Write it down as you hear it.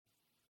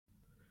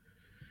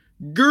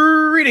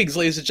Greetings,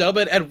 ladies and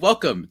gentlemen, and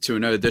welcome to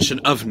another edition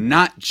of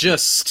not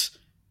just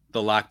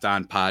the Locked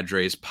On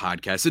Padres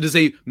podcast. It is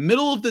a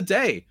middle of the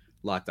day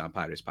Locked On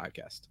Padres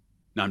podcast.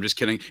 No, I'm just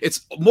kidding.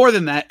 It's more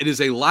than that. It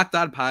is a Locked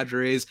On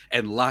Padres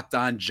and Locked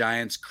On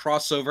Giants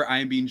crossover. I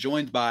am being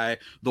joined by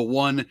the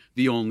one,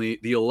 the only,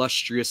 the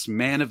illustrious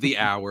man of the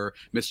hour,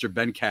 Mr.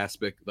 Ben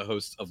Kaspick, the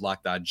host of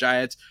Locked On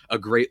Giants. A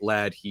great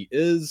lad he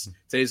is.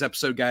 Today's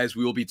episode, guys,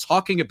 we will be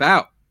talking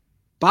about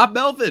Bob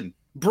Melvin.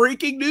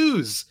 Breaking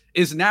news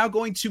is now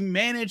going to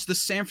manage the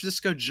San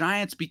Francisco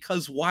Giants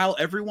because while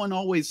everyone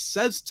always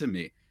says to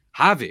me,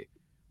 Javi,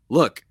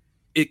 look,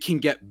 it can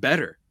get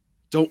better.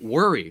 Don't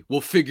worry.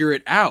 We'll figure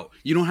it out.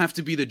 You don't have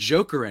to be the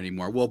Joker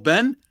anymore. Well,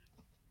 Ben,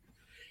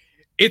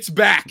 it's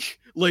back,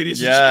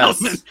 ladies and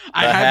gentlemen.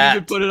 I haven't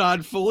even put it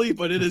on fully,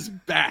 but it is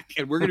back.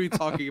 And we're going to be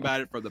talking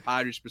about it from the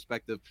Padres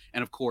perspective.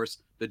 And of course,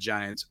 the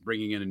Giants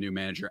bringing in a new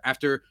manager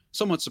after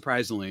somewhat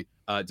surprisingly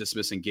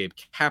dismissing Gabe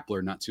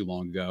Kapler not too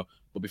long ago.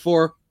 But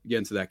before we get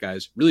into that,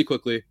 guys, really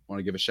quickly, I want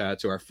to give a shout out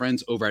to our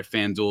friends over at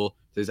FanDuel.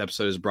 Today's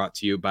episode is brought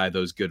to you by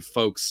those good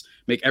folks.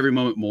 Make every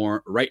moment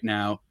more. Right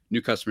now,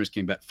 new customers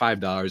can bet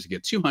 $5 to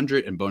get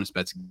 200 in bonus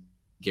bets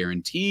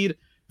guaranteed.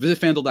 Visit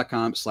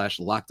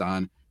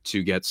FanDuel.com/lockedon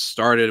to get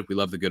started. We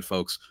love the good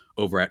folks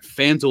over at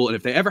FanDuel. And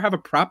if they ever have a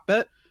prop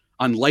bet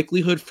on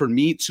likelihood for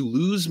me to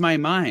lose my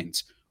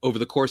mind over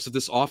the course of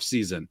this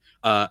offseason,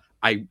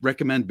 I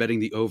recommend betting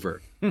the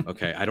over.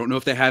 Okay. I don't know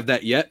if they have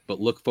that yet,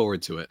 but look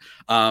forward to it.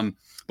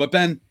 But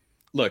Ben,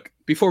 look,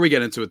 before we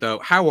get into it though,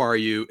 how are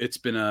you? It's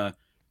been a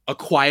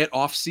quiet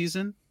off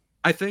season,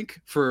 I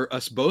think, for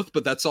us both,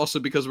 but that's also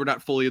because we're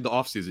not fully in the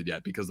off season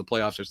yet because the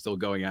playoffs are still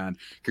going on.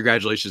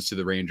 Congratulations to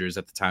the Rangers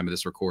at the time of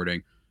this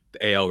recording.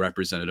 The AL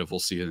representative, we'll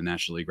see who the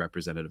National League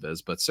representative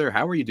is. But sir,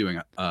 how are you doing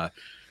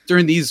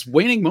during these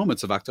waning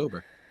moments of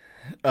October?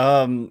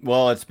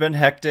 Well, it's been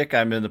hectic.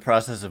 I'm in the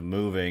process of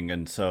moving,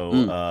 and so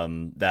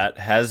that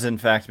has in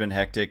fact been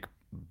hectic,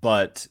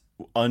 but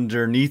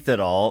underneath it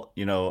all,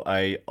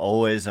 I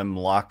always am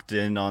locked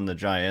in on the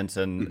Giants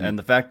and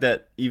the fact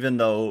that even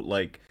though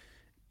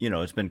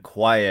it's been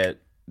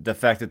quiet, the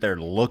fact that they're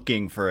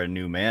looking for a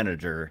new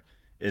manager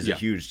is a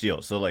huge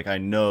deal. So I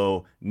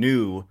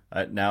knew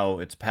now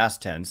it's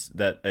past tense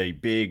that a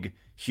big,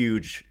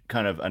 huge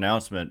kind of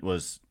announcement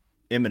was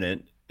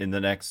imminent in the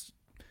next.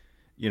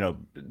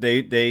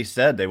 They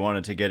said they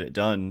wanted to get it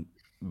done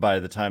by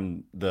the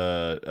time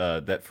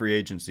that free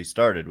agency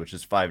started, which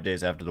is 5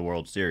 days after the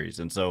World Series.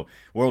 And so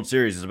World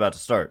Series is about to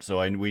start.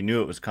 So we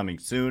knew it was coming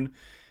soon.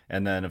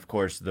 And then, of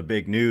course, the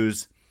big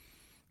news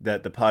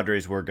that the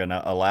Padres were going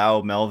to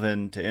allow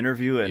Melvin to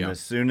interview. And as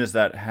soon as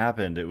that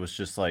happened, it was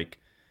just it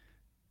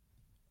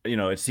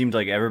seemed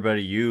like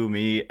everybody, you,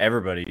 me,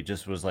 everybody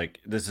just was like,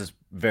 this is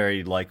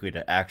very likely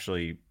to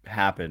actually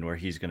happen where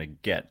he's going to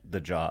get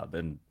the job.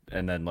 And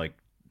then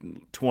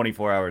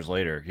 24 hours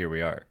later, here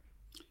we are.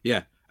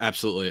 Yeah,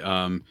 absolutely.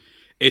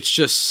 It's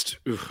just,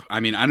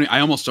 I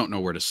almost don't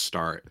know where to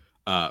start,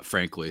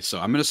 frankly. So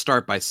I'm going to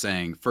start by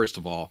saying, first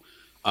of all,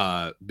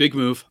 big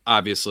move,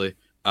 obviously,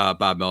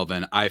 Bob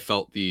Melvin. I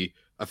felt the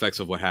effects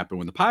of what happened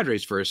when the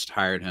Padres first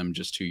hired him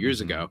just 2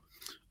 years ago.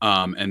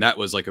 And that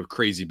was like a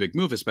crazy big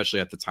move,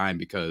 especially at the time,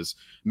 because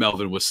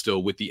Melvin was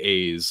still with the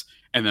A's.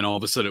 And then all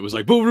of a sudden it was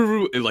like, boo,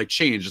 boo, boo, it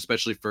changed,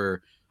 especially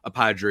for a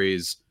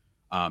Padres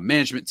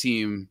management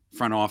team,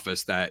 front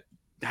office that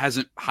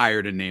hasn't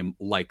hired a name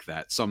like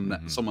that.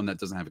 Someone that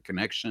doesn't have a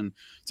connection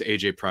to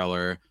AJ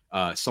Preller,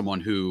 someone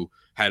who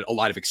had a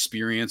lot of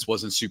experience,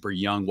 wasn't super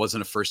young,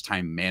 wasn't a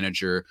first-time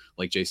manager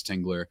like Jace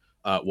Tingler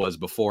was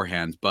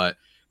beforehand. But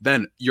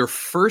then your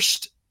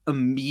first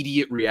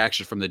immediate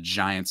reaction from the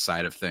Giants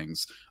side of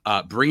things,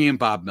 bringing in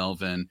Bob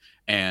Melvin,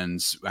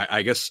 and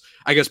I guess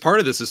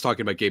part of this is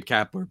talking about Gabe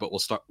Kapler, but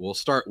we'll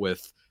start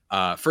with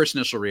first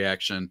initial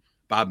reaction.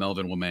 Bob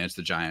Melvin will manage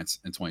the Giants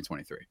in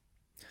 2023.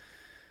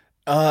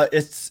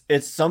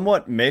 It's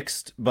somewhat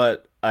mixed,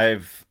 but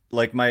I've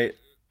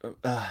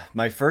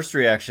my first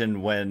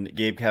reaction when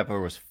Gabe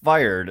Kapler was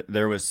fired,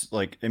 there was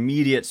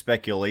immediate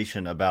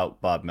speculation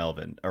about Bob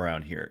Melvin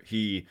around here.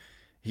 He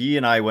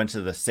and I went to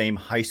the same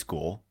high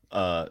school,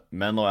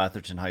 Menlo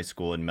Atherton High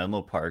School in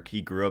Menlo Park. He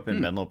grew up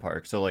in Menlo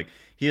Park, so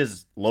he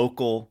is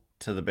local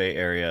to the Bay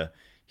Area.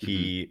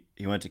 He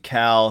went to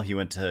Cal. He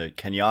went to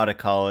Kenyatta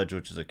College,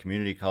 which is a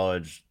community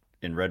college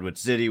in Redwood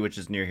City, which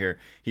is near here.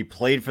 He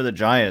played for the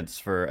Giants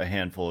for a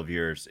handful of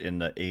years in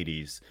the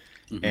 80s,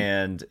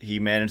 and he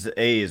managed the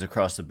A's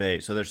across the Bay.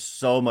 So there's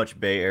so much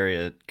Bay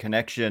Area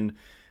connection.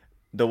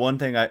 The one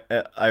thing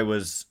I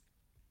was,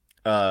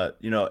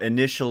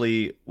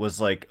 initially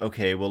was like,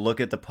 okay, well, look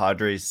at the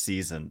Padres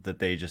season that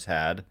they just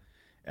had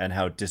and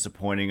how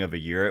disappointing of a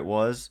year it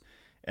was.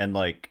 And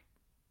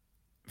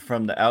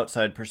from the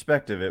outside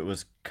perspective, it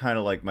was kind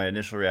of my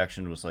initial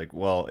reaction was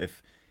well,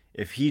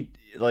 if he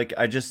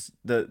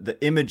the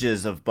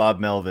images of Bob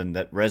Melvin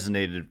that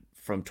resonated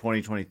from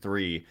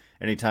 2023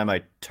 anytime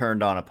I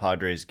turned on a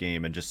Padres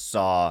game and just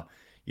saw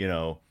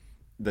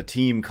the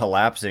team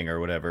collapsing or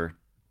whatever,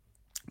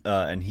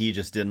 and he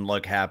just didn't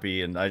look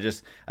happy, and I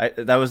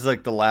that was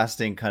the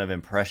lasting kind of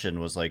impression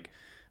was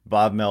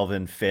Bob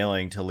Melvin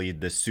failing to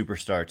lead this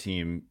superstar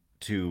team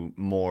to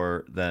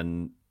more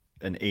than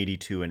an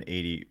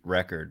 82-80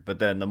 record. But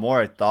then the more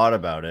I thought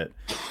about it,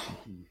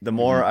 the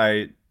more Mhm.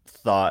 I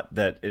thought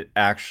that it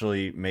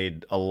actually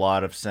made a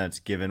lot of sense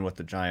given what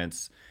the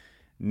Giants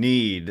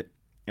need.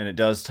 And it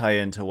does tie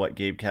into what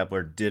Gabe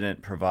Kapler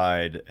didn't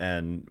provide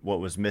and what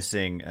was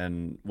missing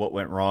and what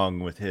went wrong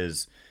with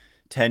his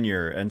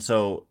tenure. And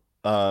so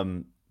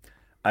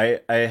I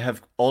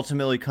have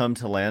ultimately come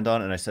to land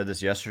on, and I said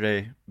this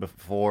yesterday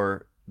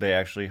before they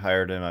actually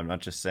hired him. I'm not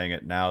just saying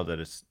it now that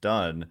it's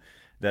done,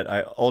 that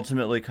I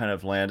ultimately kind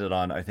of landed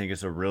on, I think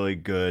it's a really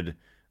good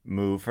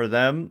move for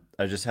them.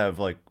 I just have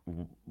like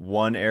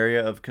one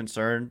area of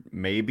concern,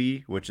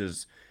 maybe, which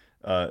is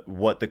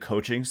what the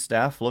coaching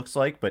staff looks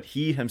like. But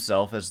he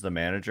himself, as the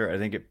manager, I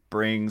think it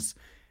brings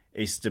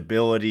a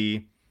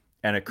stability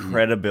and a Mhm.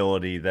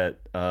 credibility that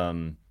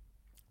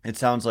it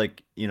sounds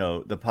like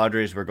the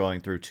Padres were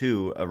going through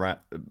too, around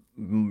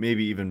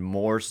maybe even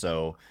more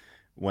so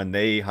when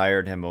they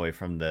hired him away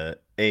from the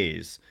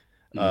A's.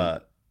 Mhm. Uh,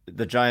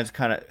 the Giants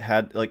kind of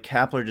had like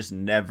Kapler just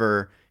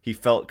never. He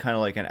felt kind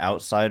of like an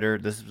outsider.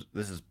 This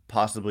is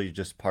possibly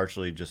just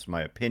partially just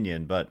my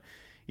opinion, but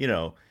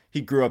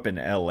he grew up in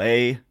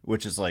L.A.,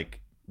 which is like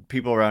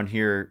people around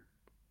here.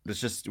 It's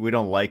just we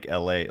don't like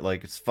L.A.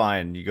 Like it's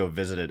fine, you go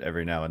visit it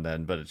every now and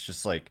then, but it's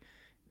just like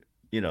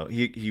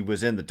he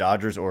was in the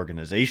Dodgers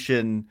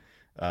organization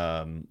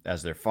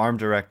as their farm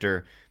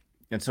director.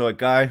 And so a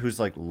guy who's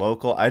like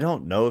local, I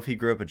don't know if he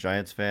grew up a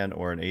Giants fan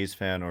or an A's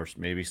fan or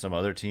maybe some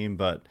other team,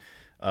 but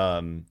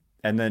and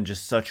then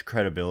just such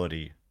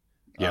credibility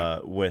Yeah.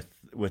 with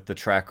the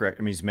track record.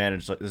 I mean, he's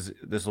managed like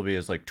this will be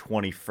his like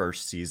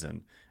 21st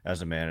season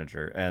as a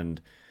manager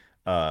and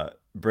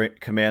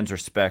commands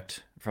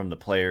respect from the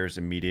players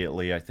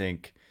immediately, I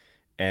think,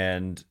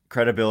 and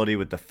credibility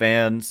with the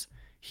fans.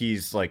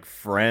 He's like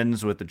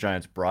friends with the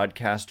Giants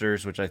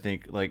broadcasters, which I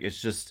think like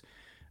it's just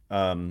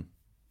um,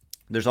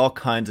 there's all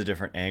kinds of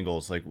different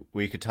angles. Like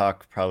we could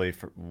talk probably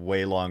for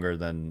way longer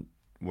than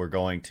we're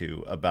going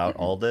to about Mhm.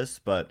 all this,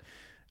 but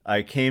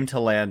I came to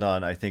land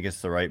on I think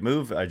it's the right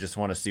move. I just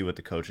want to see what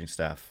the coaching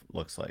staff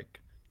looks like.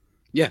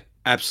 Yeah,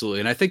 absolutely.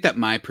 And I think that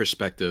my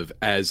perspective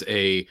as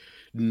a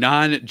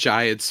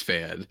non-Giants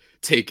fan,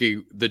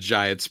 taking the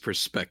Giants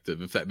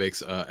perspective, if that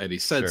makes any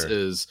sense, Sure.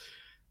 is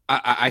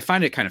I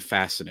find it kind of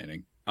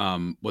fascinating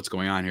what's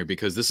going on here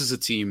because this is a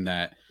team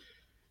that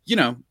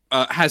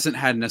hasn't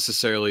had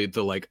necessarily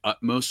the like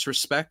utmost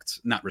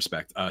not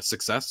respect,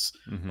 success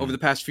over Hmm. the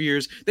past few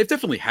years. They've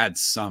definitely had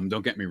some,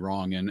 don't get me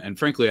wrong. And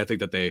frankly, I think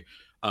that they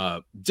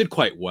did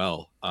quite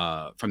well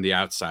from the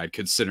outside,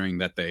 considering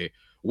that they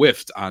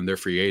whiffed on their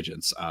free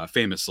agents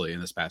famously in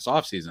this past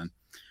offseason.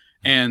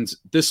 And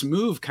this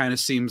move kind of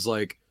seems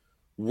like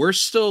we're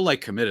still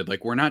like committed.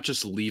 Like we're not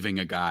just leaving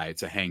a guy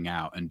to hang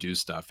out and do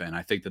stuff. And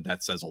I think that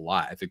that says a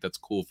lot. I think that's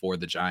cool for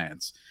the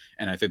Giants.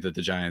 And I think that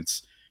the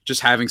Giants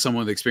just having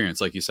someone with experience,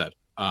 like you said,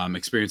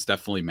 experience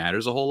definitely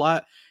matters a whole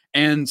lot.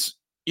 And,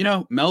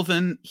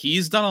 Melvin,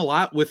 he's done a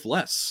lot with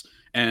less.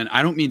 And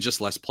I don't mean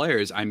just less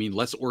players, I mean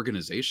less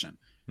organization.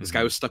 This guy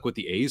Hmm. was stuck with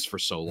the A's for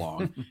so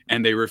long,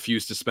 and they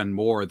refused to spend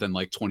more than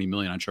like 20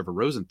 million on Trevor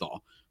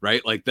Rosenthal,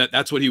 right? Like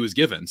that's what he was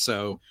given.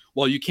 So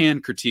while you can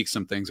critique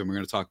some things, and we're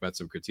going to talk about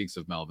some critiques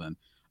of Melvin,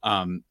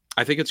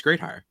 I think it's a great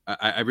hire.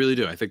 I really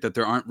do. I think that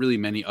there aren't really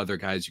many other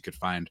guys you could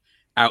find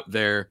out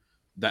there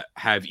that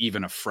have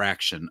even a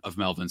fraction of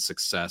Melvin's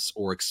success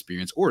or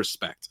experience or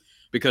respect,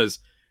 because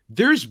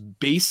there's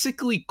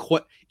basically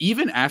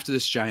even after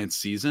this Giants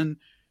season,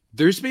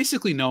 there's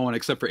basically no one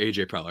except for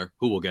AJ Preller,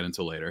 who we'll get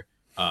into later.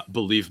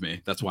 Believe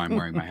me, that's why I'm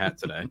wearing my hat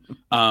today.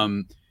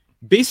 Um,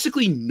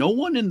 Basically, no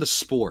one in the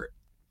sport,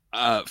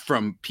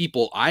 from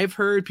people I've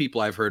heard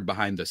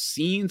behind the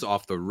scenes,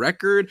 off the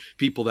record,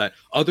 people that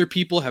other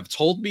people have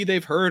told me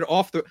they've heard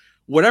off the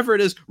whatever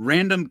it is,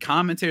 random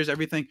commentators,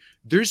 everything.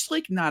 There's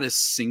like not a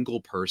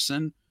single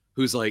person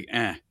who's like,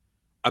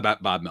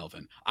 about Bob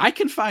Melvin. I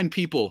can find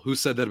people who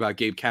said that about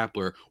Gabe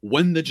Kapler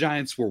when the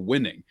Giants were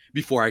winning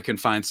before I can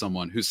find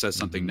someone who says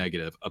something Hmm.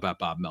 negative about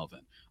Bob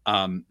Melvin.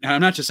 And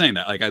I'm not just saying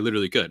that, like I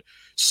literally could.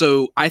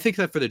 So I think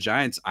that for the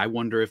Giants, I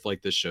wonder if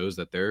like this shows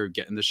that they're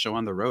getting this show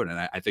on the road. And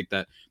I think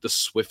that the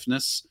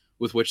swiftness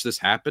with which this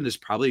happened is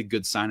probably a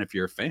good sign if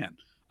you're a fan.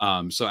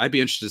 So I'd be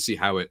interested to see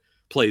how it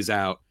plays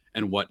out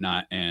and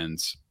whatnot. And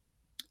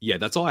yeah,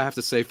 that's all I have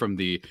to say from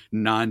the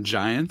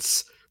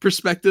non-Giants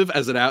perspective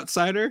as an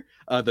outsider,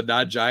 the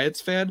non-Giants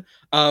fan.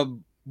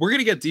 We're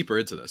gonna get deeper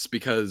into this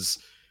because,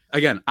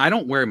 again, I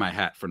don't wear my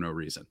hat for no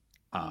reason.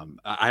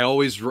 I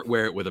always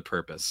wear it with a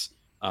purpose.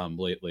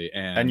 Lately,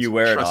 And and you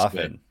wear it trust me,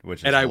 often,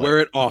 which and is I hilarious. wear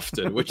it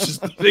often, which is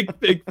the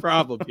big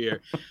problem here.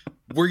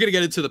 We're gonna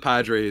get into the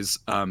Padres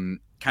kind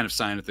of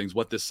sign of things,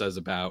 what this says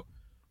about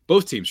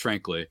both teams,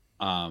 frankly,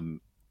 in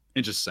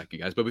just a second,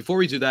 guys. But before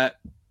we do that,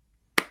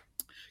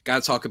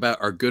 got to talk about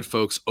our good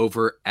folks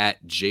over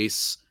at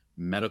Jace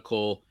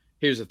Medical.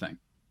 Here's the thing.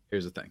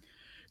 Here's the thing.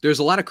 There's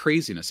a lot of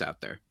craziness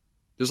out there.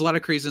 There's a lot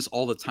of craziness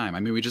all the time. I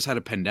mean, we just had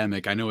a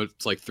pandemic. I know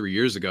it's like 3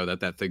 years ago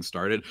that thing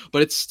started,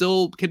 but it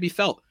still can be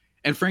felt.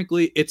 And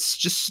frankly, it's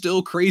just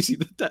still crazy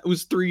that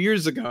was 3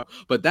 years ago.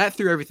 But that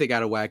threw everything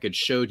out of whack. It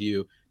showed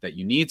you that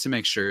you need to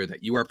make sure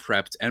that you are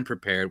prepped and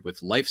prepared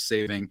with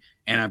life-saving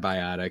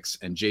antibiotics.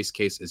 And Jace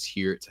Case is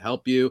here to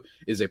help you.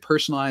 It is a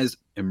personalized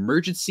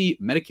emergency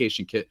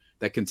medication kit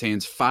that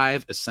contains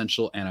 5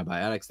 essential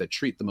antibiotics that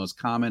treat the most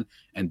common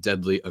and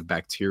deadly of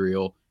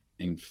bacterial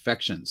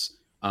infections.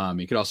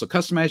 You can also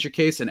customize your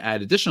case and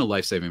add additional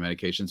life-saving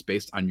medications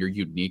based on your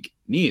unique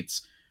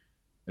needs.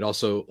 It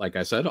also, like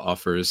I said,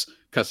 offers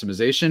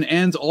customization,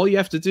 and all you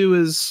have to do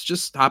is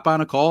just hop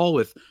on a call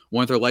with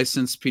one of their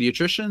licensed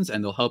pediatricians,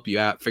 and they'll help you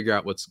out, figure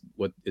out what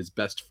is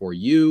best for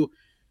you.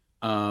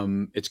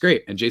 It's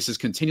great, and Jace is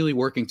continually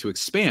working to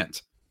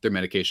expand their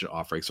medication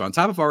offering. So on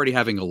top of already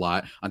having a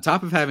lot, on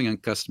top of having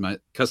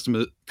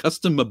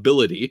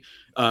customability,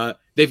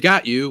 they've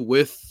got you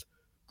with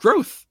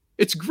growth.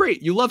 It's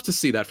great. You love to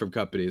see that from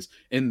companies.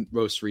 In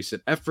most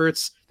recent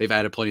efforts, they've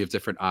added plenty of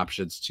different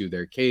options to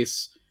their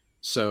case.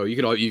 So you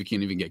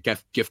can even get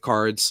gift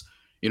cards.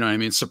 You know what I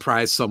mean?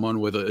 Surprise someone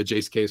with a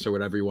Jace Case or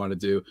whatever you want to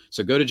do.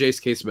 So go to go to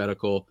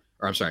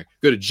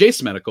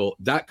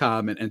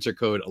jacemedical.com and enter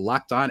code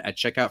LOCKEDON at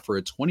checkout for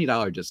a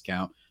 $20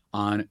 discount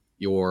on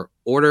your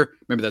order.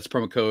 Remember, that's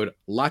promo code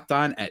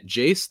LOCKEDON at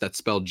Jace. That's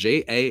spelled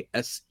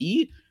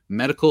JASE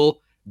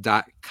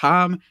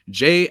medical.com.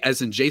 J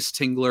as in Jace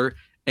Tingler,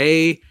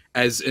 A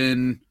as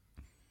in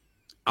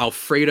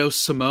Alfredo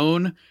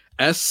Simone,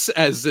 S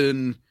as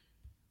in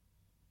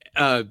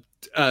Sergio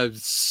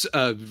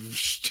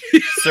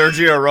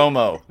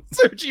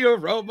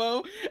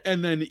Romo,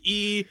 and then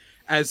E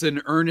as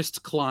in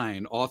Ernest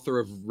Klein, author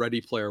of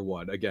Ready Player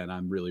One. Again,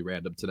 I'm really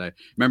random today.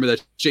 Remember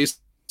that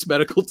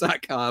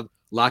jacemedical.com,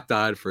 locked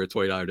on for a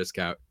 $20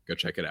 discount. Go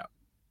check it out.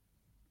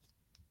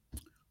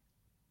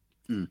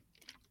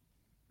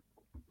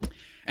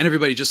 And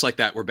everybody, just like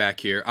that, we're back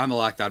here on the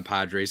Locked On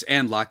Padres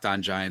and Locked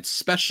On Giants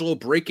special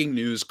breaking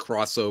news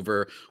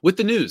crossover with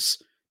the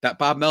news that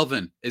Bob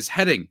Melvin is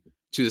heading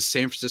to the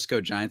San Francisco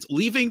Giants,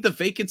 leaving the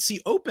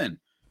vacancy open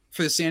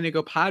for the San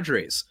Diego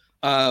Padres.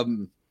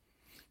 Ben,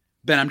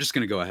 I'm just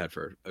going to go ahead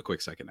for a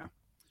quick second now.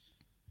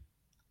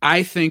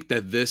 I think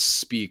that this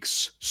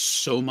speaks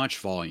so much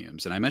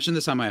volumes, and I mentioned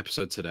this on my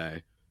episode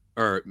today,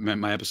 or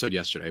my episode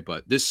yesterday,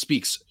 but this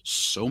speaks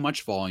so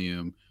much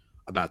volume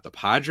about the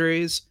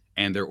Padres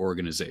and their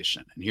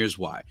organization. And here's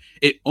why.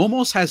 It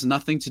almost has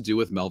nothing to do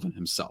with Melvin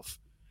himself.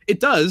 It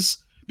does,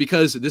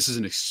 because this is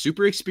a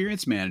super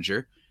experienced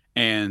manager,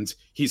 and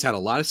he's had a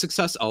lot of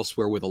success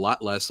elsewhere with a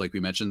lot less, like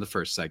we mentioned in the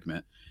first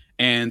segment.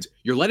 And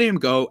you're letting him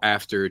go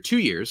after 2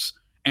 years.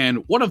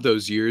 And one of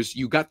those years,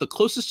 you got the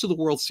closest to the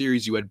World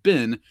Series you had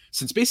been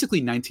since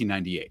basically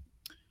 1998,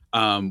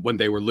 when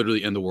they were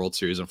literally in the World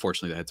Series.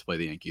 Unfortunately, they had to play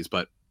the Yankees,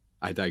 but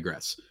I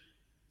digress.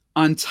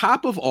 On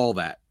top of all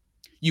that,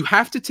 you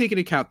have to take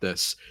into account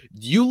this.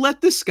 You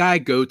let this guy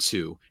go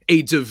to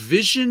a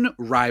division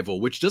rival,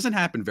 which doesn't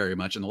happen very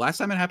much. And the last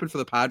time it happened for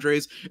the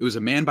Padres, it was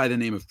a man by the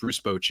name of Bruce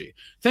Bochy.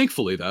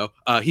 Thankfully, though,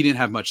 he didn't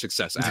have much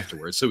success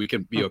afterwards, so we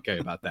can be okay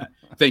about that.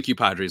 Thank you,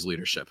 Padres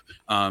leadership.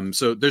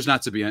 So there's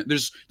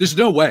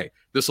no way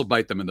this will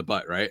bite them in the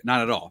butt, right? Not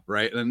at all,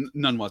 right? And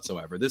none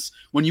whatsoever.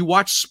 When you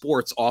watch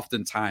sports,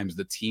 oftentimes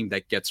the team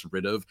that gets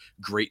rid of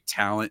great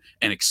talent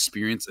and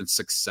experience and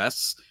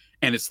success,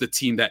 and it's the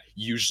team that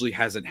usually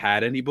hasn't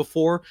had any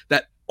before,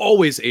 that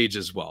always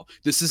ages well.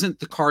 This isn't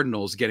the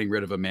Cardinals getting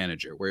rid of a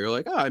manager where you're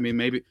like, oh, I mean,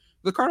 maybe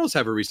the Cardinals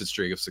have a recent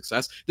streak of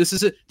success. This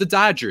is it. The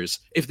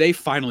Dodgers, if they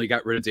finally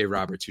got rid of Dave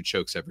Roberts, who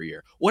chokes every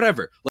year,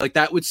 whatever, like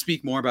that would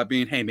speak more about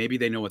being, hey, maybe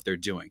they know what they're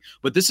doing.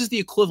 But this is the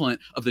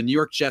equivalent of the New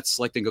York Jets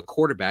selecting a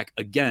quarterback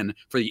again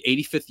for the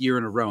 85th year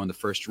in a row in the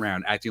first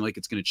round, acting like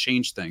it's going to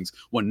change things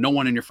when no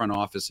one in your front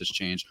office has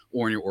changed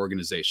or in your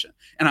organization.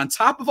 And on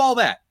top of all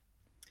that,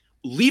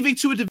 leaving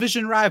to a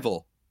division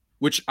rival,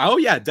 which, oh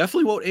yeah,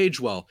 definitely won't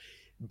age well.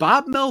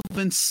 Bob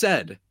Melvin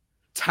said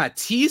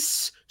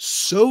Tatis,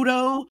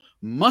 Soto,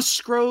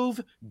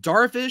 Musgrove,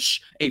 Darvish,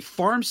 a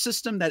farm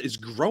system that is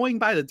growing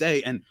by the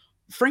day and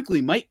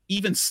frankly might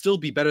even still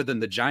be better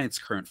than the Giants'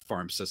 current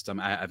farm system.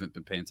 I haven't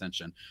been paying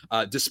attention,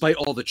 despite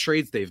all the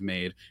trades they've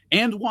made,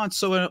 and Juan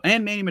Soto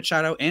and Manny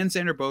Machado and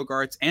Xander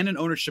Bogaerts and an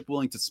ownership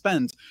willing to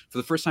spend for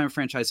the first time in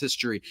franchise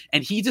history.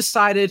 And he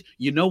decided,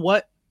 you know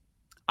what?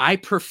 I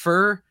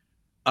prefer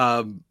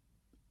I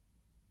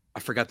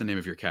forgot the name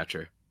of your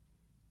catcher.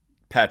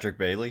 Patrick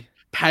Bailey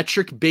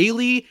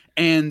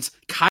and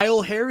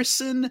Kyle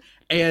Harrison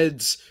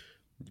and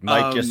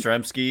Mike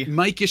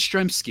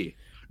Yastrzemski.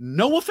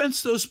 No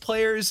offense to those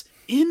players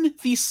in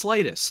the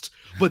slightest,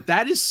 but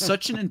that is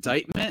such an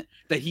indictment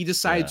that he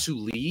decided to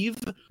leave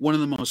one of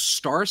the most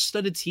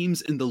star-studded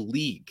teams in the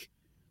league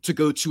to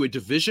go to a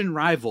division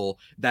rival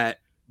that,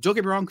 don't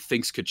get me wrong,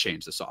 things could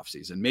change this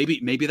offseason.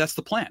 Maybe that's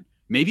the plan.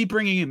 Maybe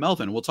bringing in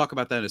Melvin, we'll talk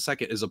about that in a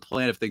second, is a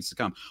plan of things to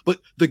come. But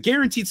the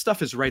guaranteed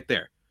stuff is right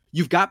there.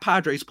 You've got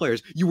Padres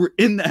players. You were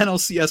in the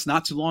NLCS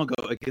not too long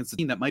ago against a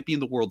team that might be in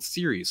the World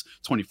Series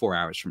 24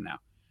 hours from now.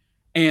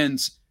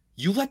 And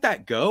you let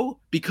that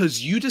go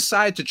because you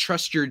decide to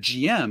trust your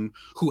GM,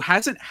 who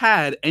hasn't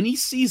had any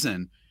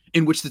season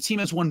in which the team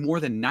has won more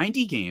than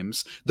 90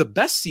 games. The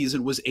best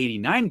season was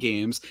 89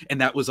 games, and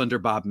that was under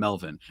Bob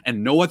Melvin.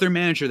 And no other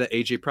manager that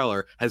AJ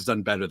Preller has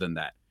done better than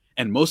that.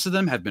 And most of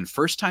them have been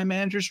first-time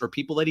managers or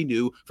people that he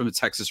knew from the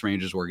Texas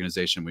Rangers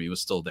organization when he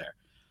was still there.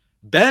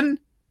 Ben,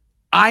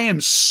 I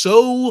am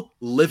so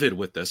livid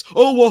with this.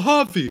 Oh, well,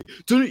 Javi,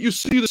 didn't you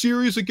see the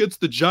series against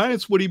the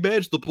Giants when he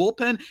managed the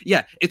bullpen?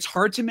 Yeah, it's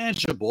hard to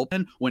manage a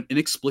bullpen when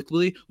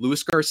inexplicably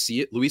Luis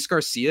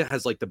Garcia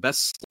has like the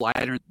best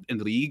slider in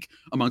the league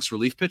amongst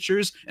relief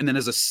pitchers and then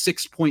has a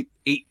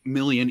 6.8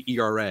 million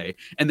ERA.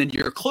 And then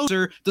your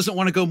closer doesn't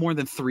want to go more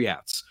than 3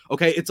 outs.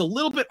 Okay, it's a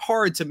little bit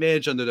hard to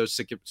manage under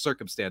those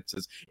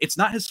circumstances. It's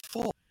not his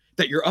fault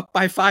that you're up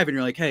by 5 and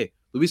you're like, hey,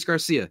 Luis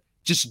Garcia,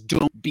 just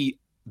don't be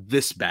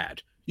this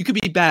bad. You could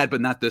be bad,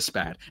 but not this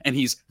bad. And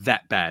he's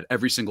that bad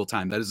every single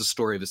time. That is the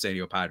story of the San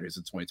Diego Padres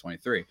in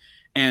 2023.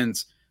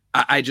 And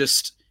I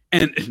just,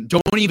 and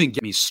don't even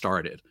get me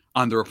started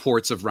on the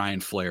reports of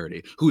Ryan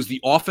Flaherty, who's the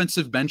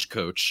offensive bench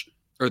coach,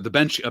 or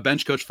a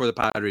bench coach for the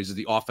Padres, is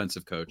the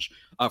offensive coach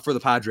for the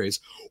Padres.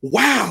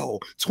 Wow,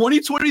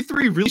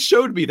 2023 really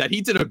showed me that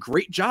he did a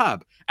great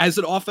job as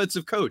an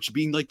offensive coach,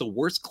 being like the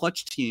worst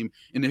clutch team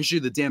in the history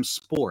of the damn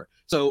sport.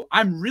 So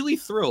I'm really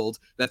thrilled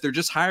that they're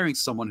just hiring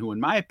someone who, in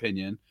my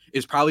opinion,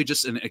 is probably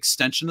just an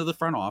extension of the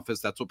front office.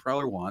 That's what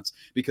Preller wants,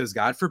 because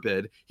God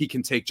forbid he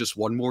can take just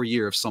one more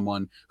year of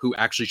someone who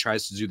actually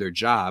tries to do their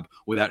job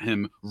without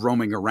him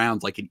roaming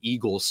around like an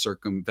eagle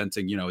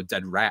circumventing, you know, a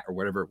dead rat or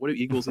whatever. What do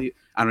eagles eat?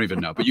 I don't even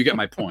know, but you get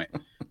my point.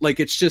 Like,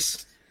 it's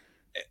just,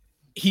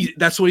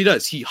 that's what he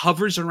does. He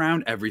hovers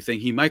around everything.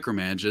 He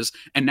micromanages,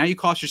 and now you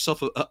cost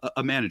yourself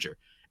a manager.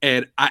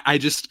 And I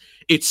just,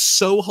 it's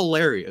so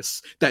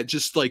hilarious that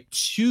just like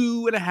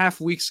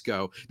 2.5 weeks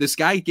ago, this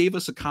guy gave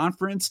us a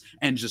conference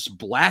and just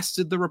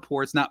blasted the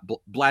reports, not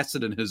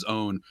blasted in his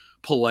own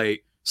polite,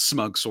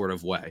 smug sort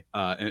of way.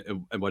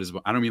 And what is,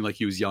 I don't mean like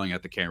he was yelling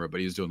at the camera, but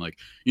he was doing like,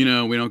 you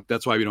know, we don't,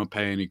 that's why we don't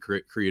pay any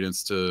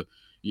credence to,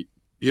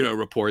 you know,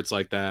 reports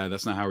like that.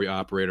 That's not how we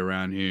operate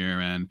around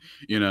here. And,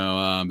 you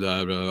know,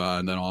 blah, blah, blah.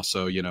 And then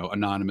also, you know,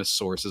 anonymous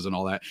sources and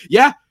all that.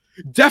 Yeah.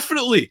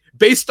 Definitely.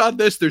 Based on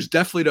this, there's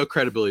definitely no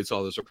credibility to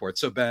all those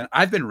reports. So, Ben,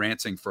 I've been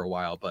ranting for a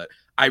while, but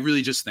I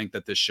really just think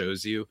that this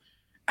shows you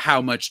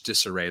how much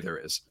disarray there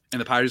is in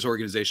the Padres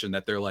organization,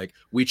 that they're like,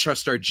 we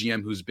trust our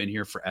GM who's been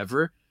here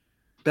forever.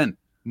 Ben,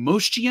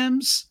 most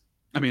GMs,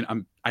 I mean,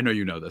 I know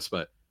you know this,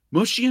 but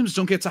most GMs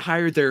don't get to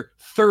hire their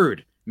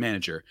third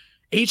manager.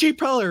 AJ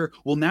Preller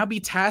will now be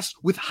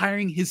tasked with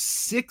hiring his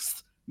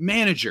 6th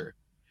manager.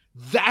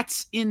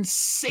 That's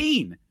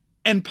insane.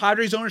 And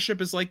Padres ownership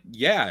is like,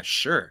 yeah,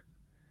 sure.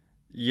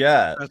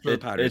 Yeah, That's where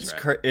the Padres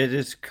are at. it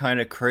is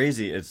kind of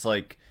crazy. It's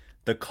like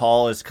the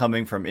call is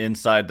coming from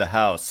inside the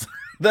house.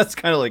 That's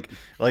kind of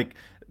like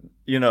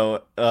you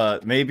know,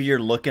 maybe you're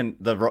looking,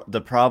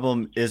 the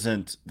problem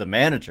isn't the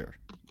manager.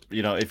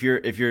 You know, if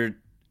you're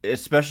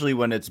especially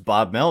when it's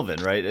Bob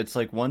Melvin, right? It's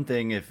like one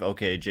thing if,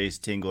 okay, Jace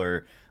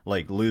Tingler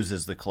like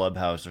loses the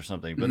clubhouse or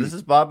something, but this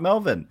is Bob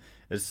Melvin.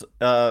 It's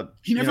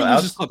he never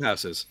loses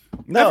clubhouses.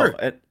 No,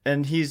 Never.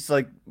 and he's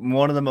like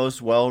one of the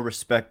most well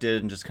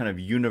respected and just kind of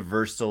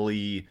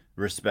universally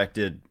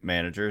respected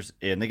managers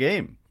in the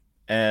game.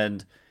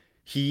 And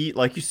he,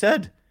 like you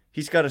said,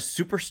 he's got a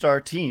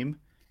superstar team,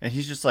 and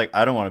he's just like,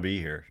 I don't want to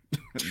be here.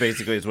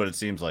 Basically, is what it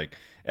seems like.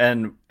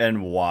 And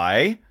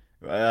why?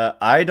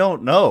 I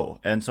don't know.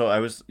 And so I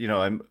was, you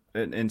know, I'm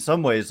in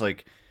some ways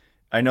like,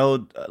 I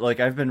know, like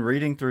I've been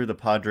reading through the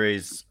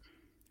Padres,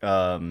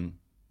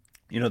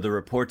 you know, the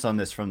reports on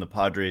this from the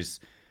Padres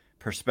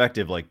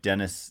perspective, like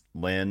Dennis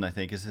Lin, I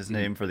think is his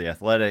name, for the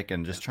Athletic,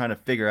 and just trying to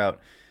figure out,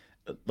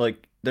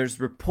 like, there's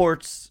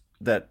reports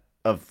that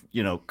of,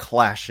 you know,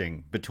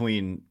 clashing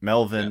between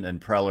Melvin and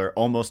Preller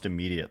almost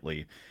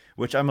immediately,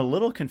 which I'm a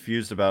little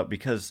confused about,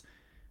 because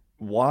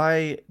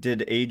why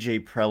did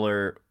AJ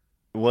Preller,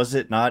 was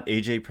it not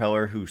AJ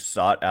Preller who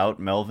sought out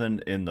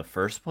Melvin in the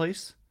first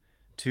place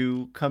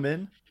to come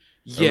in? Or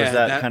was Yeah,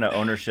 that that kind of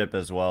ownership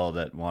as well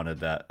that wanted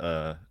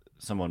that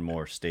someone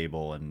more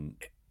stable and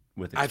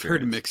with I've heard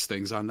experience? mixed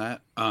things on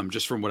that.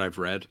 Just from what I've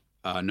read,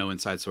 no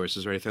inside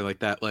sources or anything like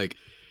that. Like,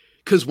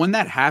 because when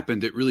that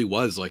happened, it really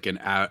was like an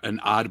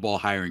oddball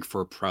hiring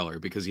for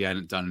Preller, because he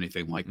hadn't done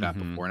anything like that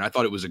Mm-hmm. before. And I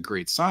thought it was a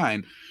great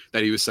sign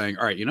that he was saying,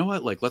 all right, you know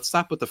what? Like, let's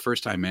stop with the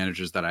first time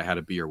managers that I had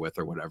a beer with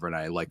or whatever, and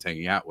I liked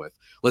hanging out with.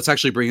 Let's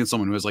actually bring in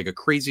someone who has like a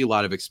crazy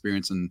lot of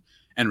experience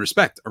and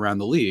respect around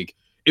the league.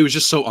 It was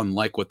just so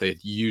unlike what they've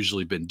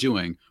usually been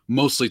doing,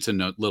 mostly to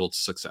no little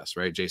success,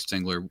 right? Jace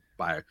Tingler,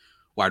 by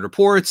wide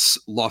reports,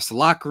 lost the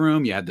locker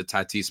room. You had the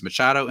Tatis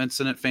Machado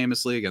incident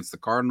famously against the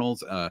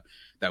Cardinals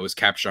that was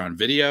captured on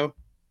video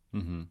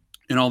Mm-hmm.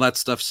 and all that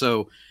stuff.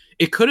 So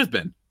it could have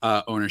been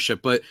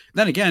ownership. But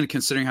then again,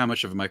 considering how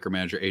much of a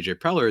micromanager AJ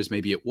Preller is,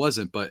 maybe it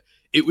wasn't. But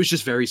it was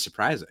just very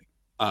surprising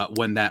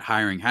when that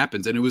hiring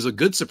happens. And it was a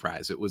good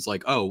surprise. It was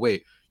like, oh,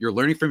 wait, you're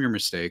learning from your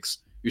mistakes.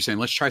 You're saying,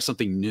 let's try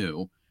something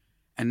new.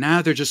 And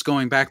now they're just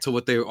going back to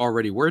what they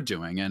already were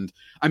doing. And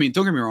I mean,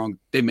 don't get me wrong,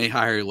 they may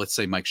hire, let's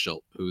say, Mike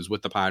Schilt, who's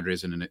with the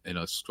Padres in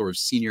a sort of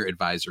senior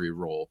advisory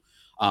role.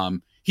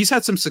 He's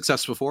had some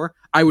success before.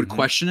 I would Hmm.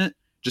 question it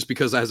just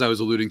because, as I was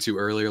alluding to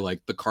earlier,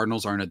 like the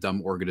Cardinals aren't a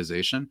dumb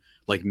organization.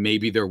 Like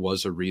maybe there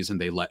was a reason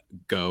they let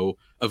go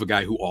of a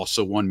guy who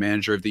also won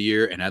Manager of the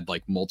Year and had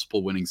like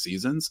multiple winning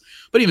seasons.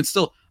 But even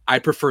still, I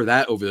prefer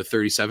that over the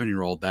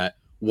 37-year-old that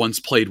once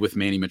played with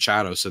Manny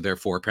Machado, so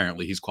therefore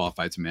apparently he's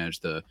qualified to manage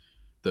the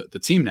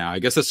team now. I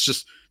guess that's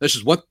just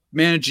what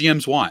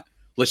GMs want.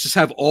 Let's just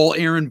have all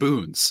Aaron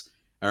Boones.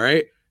 All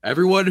right.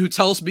 Everyone who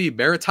tells me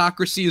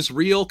meritocracy is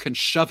real can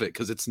shove it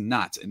because it's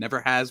not. It never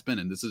has been,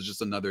 and this is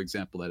just another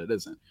example that it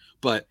isn't.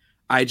 But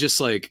I just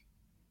like,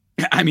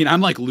 I mean,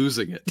 I'm like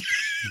losing it.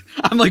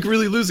 I'm like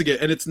really losing it,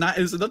 and it's not.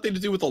 It's nothing to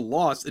do with a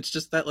loss. It's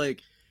just that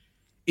like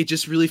it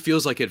just really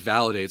feels like it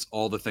validates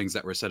all the things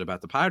that were said about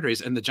the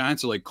Padres, and the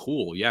Giants are like,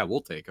 cool, yeah, we'll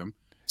take them.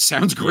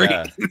 Sounds great.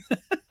 Yeah.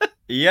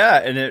 Yeah,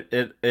 and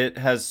it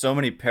has so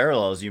many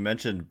parallels. You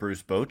mentioned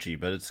Bruce Bochy,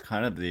 but it's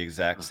kind of the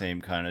exact same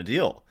kind of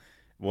deal.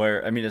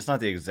 Where, I mean, it's not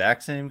the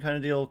exact same kind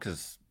of deal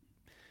because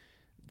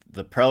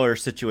the Preller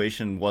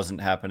situation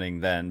wasn't happening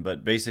then,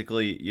 but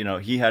basically,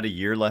 he had a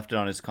year left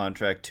on his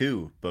contract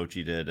too,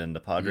 Bochy did, and the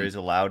Mhm. Padres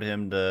allowed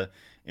him to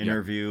Yeah.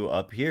 interview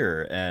up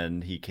here,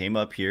 and he came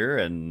up here,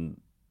 and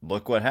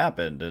look what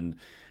happened. And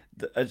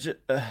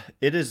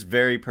it is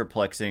very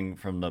perplexing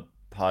from the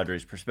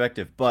Padres'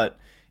 perspective, but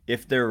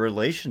if their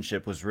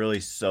relationship was really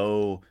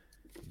so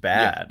Yeah.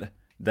 bad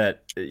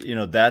that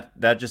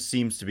that just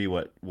seems to be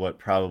what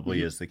probably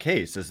Mhm. is the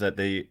case, is that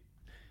they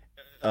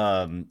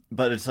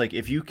but it's like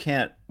if you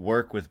can't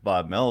work with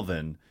Bob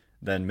Melvin,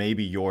 then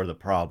maybe you're the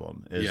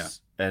problem. Yeah.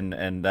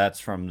 And that's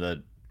from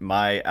the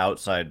my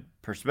outside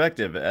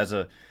perspective. As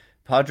a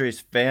Padres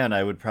fan,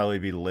 I would probably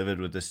be livid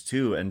with this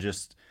too. And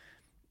just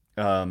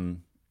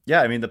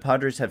yeah, I mean the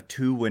Padres have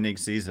two winning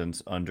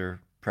seasons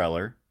under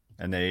Preller,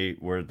 and they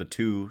were the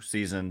two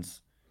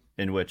seasons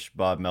in which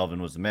Bob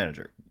Melvin was the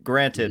manager. Mhm.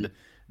 Granted,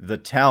 the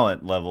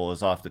talent level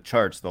is off the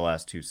charts the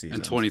last two And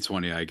seasons.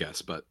 2020, I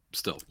guess, but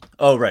still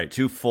Oh, right.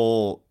 two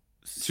full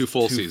Two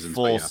seasons. But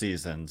full yeah.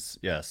 seasons.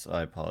 Yes,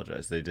 I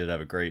apologize. They did have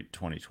a great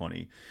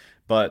 2020.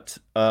 But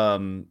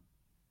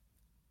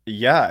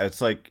yeah,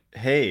 it's like,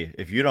 hey,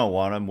 if you don't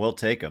want them, we'll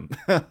take them.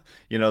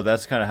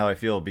 That's kind of how I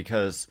feel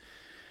because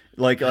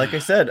like I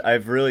said,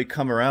 I've really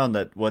come around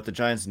that what the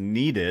Giants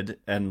needed,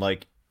 and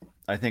like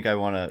I think I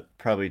want to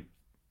probably,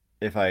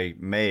 if I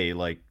may,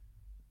 like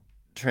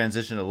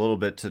transition a little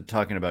bit to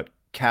talking about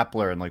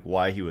Kapler and like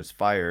why he was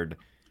fired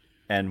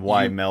and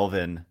why You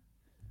Melvin.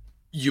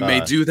 you may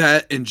uh do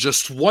that in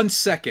just 1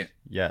 second,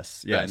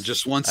 yes, Ben. yes.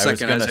 Just one I was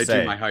second gonna as I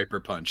do my say. hyper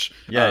punch.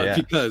 Yeah, yeah.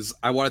 Because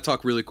I want to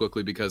talk really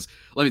quickly because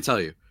let me tell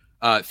you,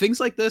 things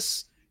like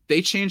this,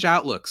 they change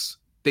outlooks.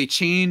 They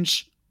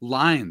change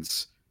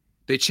lines.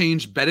 They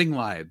change betting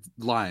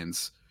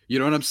lines. You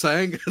know what I'm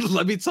saying?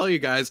 Let me tell you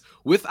guys,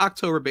 with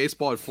October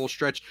baseball at full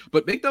stretch,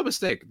 but make no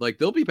mistake, like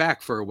they'll be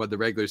back for when the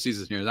regular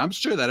season here. And I'm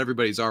sure that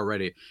everybody's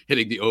already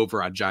hitting the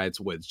over on Giants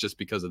wins just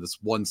because of this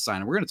one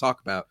sign. And we're going to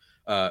talk about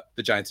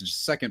the Giants in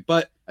just a second.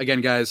 But again,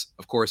 guys,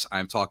 of course,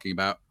 I'm talking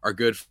about our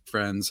good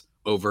friends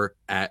over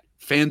at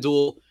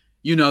FanDuel.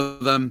 You know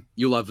them,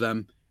 you love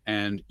them,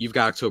 and you've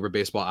got October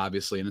baseball,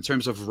 obviously. And in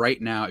terms of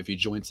right now, if you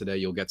join today,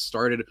 you'll get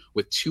started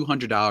with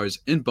 $200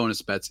 in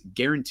bonus bets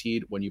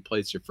guaranteed when you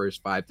place your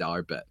first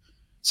 $5 bet.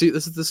 See,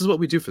 this is what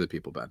we do for the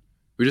people, Ben.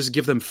 We just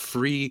give them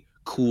free,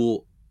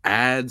 cool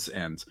ads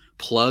and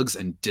plugs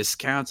and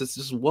discounts. It's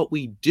just what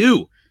we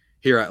do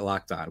here at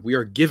Locked On. We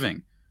are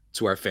giving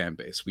to our fan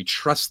base. We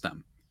trust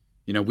them.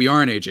 We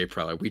aren't AJ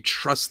Preller. We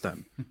trust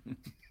them.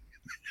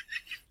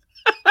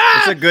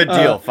 It's a good uh,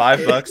 deal.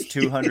 $5,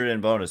 200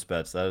 in bonus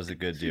bets. That is a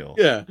good deal.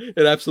 yeah,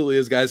 it absolutely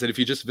is, guys. And if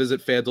you just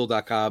visit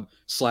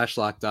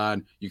fanduel.com/locked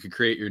on, you can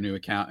create your new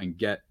account and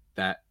get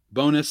that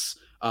bonus.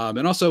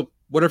 And also,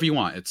 whatever you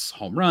want. It's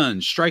home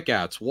runs,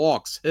 strikeouts,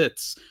 walks,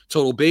 hits,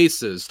 total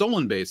bases,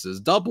 stolen bases,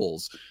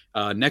 doubles.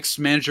 Next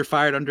manager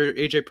fired under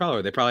AJ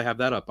Preller. They probably have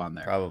that up on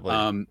there.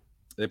 Probably.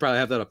 They probably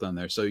have that up on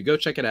there. So you go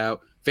check it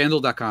out.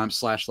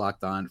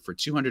 FanDuel.com/locked on for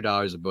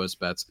 $200 of bonus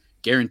bets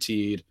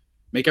guaranteed.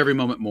 Make every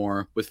moment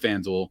more with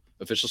FanDuel,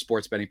 official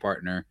sports betting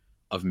partner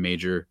of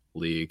Major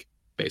League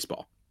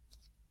Baseball.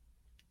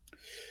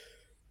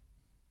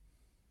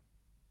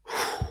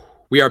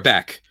 We are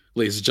back,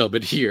 ladies and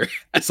gentlemen, here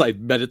as I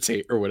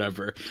meditate or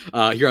whatever.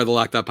 Here are the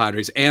Locked On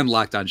Padres and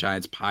Locked On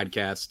Giants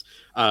podcast.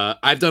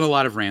 I've done a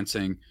lot of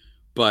ranting,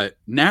 but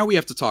now we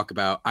have to talk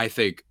about, I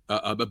think,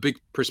 a big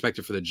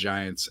perspective for the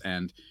Giants,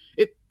 and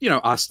it,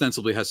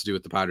 ostensibly has to do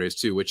with the Padres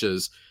too, which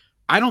is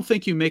I don't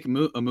think you make a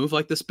move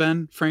like this,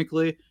 Ben,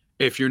 frankly,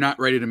 if you're not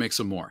ready to make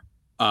some more.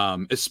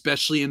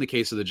 Especially in the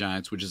case of the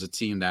Giants, which is a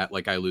team that,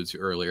 like I alluded to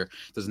earlier,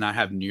 does not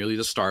have nearly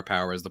the star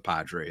power as the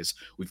Padres.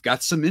 We've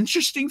got some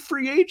interesting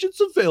free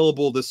agents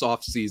available this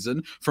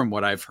offseason, from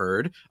what I've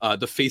heard.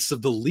 The face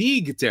of the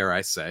league, dare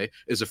I say,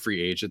 is a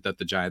free agent that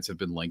the Giants have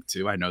been linked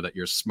to. I know that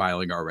you're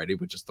smiling already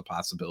with just the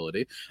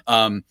possibility.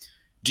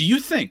 Do you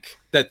think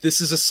that this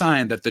is a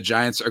sign that the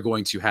Giants are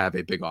going to have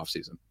a big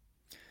offseason?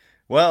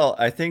 Well,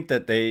 I think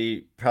that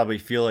they probably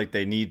feel like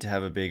they need to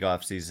have a big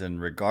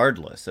offseason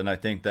regardless. And I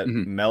think that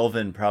Mm-hmm.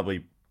 Melvin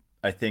probably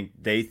I think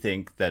they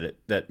think that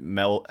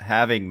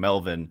having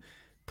Melvin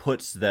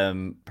puts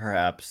them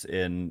perhaps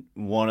in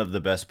one of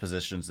the best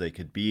positions they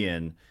could be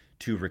in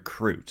to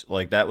recruit.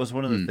 Like that was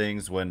one of the Mm,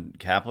 things when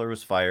Kapler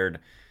was fired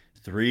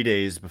 3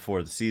 days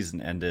before the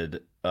season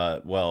ended.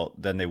 Well,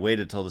 then they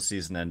waited till the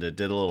season ended,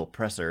 did a little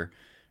presser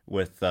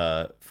with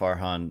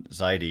Farhan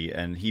Zaidi,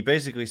 and he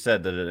basically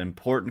said that an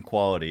important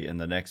quality in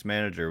the next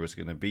manager was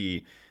going to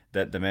be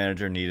that the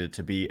manager needed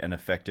to be an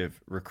effective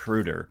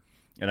recruiter.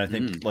 And I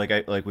think,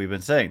 mm. like we've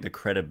been saying, the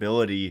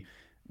credibility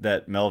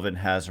that Melvin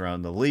has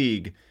around the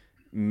league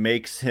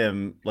makes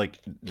him like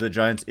the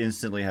Giants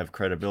instantly have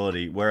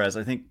credibility. Whereas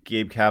I think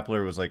Gabe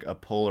Kapler was like a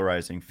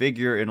polarizing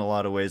figure in a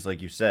lot of ways.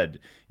 Like you said,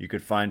 you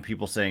could find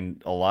people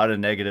saying a lot of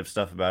negative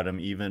stuff about him,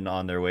 even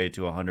on their way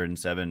to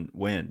 107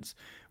 wins.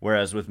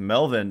 Whereas with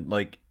Melvin,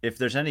 like if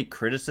there's any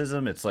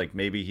criticism, it's like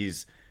maybe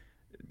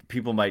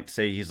people might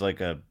say he's like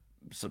a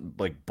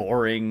like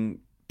boring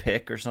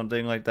pick or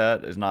something like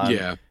that. Is not,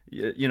 Yeah.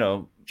 you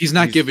know, He's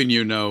not he's giving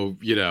you no,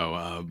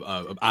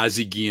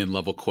 Ozzie Guillen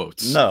level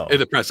quotes in no.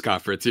 the press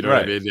conference. You know what I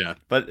Right. mean? Yeah.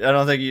 But I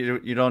don't think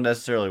you don't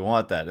necessarily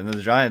want that. And then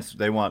the Giants,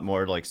 they want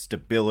more like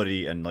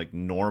stability and like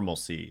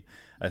normalcy.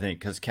 I think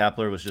because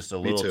Kapler was just a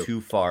Me little too.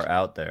 too far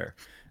out there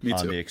Me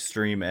on too. the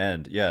extreme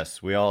end.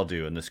 Yes, we all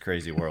do in this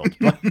crazy world.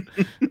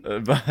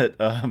 But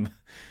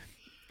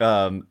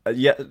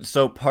yeah.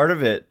 So part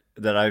of it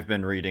that I've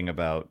been reading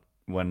about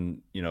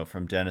when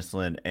from Dennis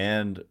Lin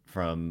and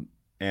from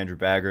Andrew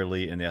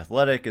Baggerly in the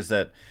Athletic is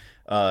that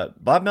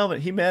Bob Melvin,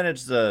 he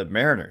managed the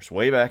Mariners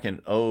way back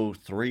in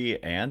 '03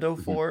 and Hmm.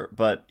 '04,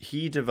 but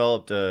he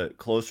developed a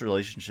close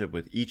relationship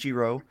with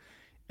Ichiro, Hmm.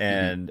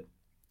 and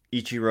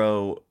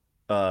Ichiro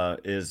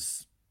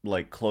is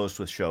like close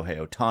with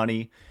Shohei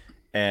Ohtani.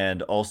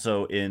 And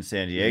also in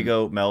San Hmm.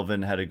 Diego,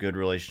 Melvin had a good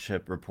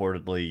relationship,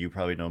 reportedly. You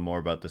probably know more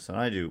about this than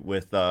I do,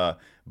 with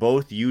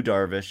both Yu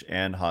Darvish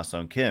and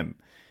Ha-Sung Kim.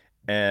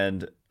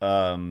 And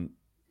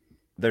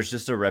there's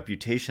just a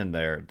reputation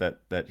there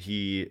that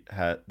he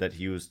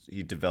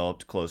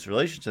developed close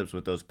relationships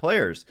with those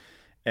players.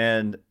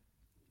 And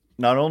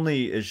not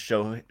only is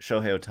Shohei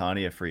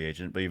Ohtani a free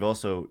agent, but you've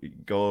also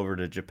go over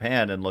to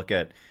Japan and look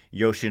at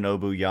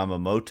Yoshinobu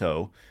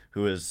Yamamoto,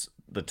 who is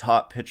the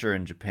top pitcher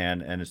in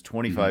Japan and is Hmm.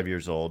 25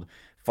 years old.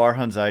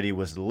 Farhan Zaidi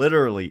was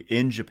literally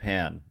in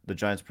Japan, the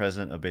Giants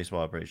president of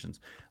baseball operations,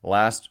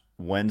 last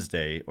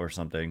Wednesday or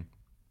something,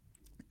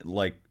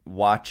 like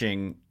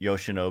watching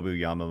Yoshinobu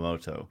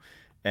Yamamoto.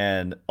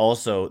 And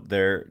also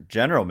their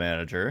general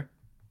manager,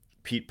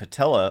 Pete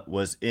Patella,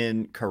 was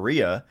in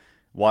Korea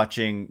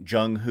watching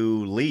Jung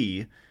Hoo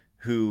Lee,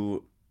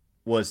 who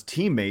was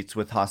teammates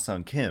with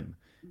Ha-Sung Kim.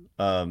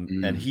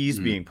 And he's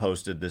Hmm. being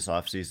posted this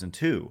offseason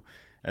too.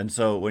 And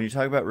so when you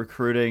talk about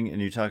recruiting and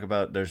you talk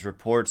about, there's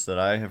reports that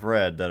I have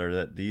read that are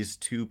that these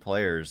two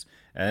players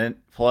and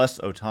plus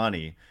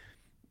Ohtani,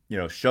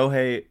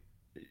 Shohei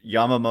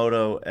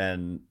Yamamoto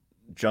and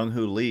Jung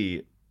Hoo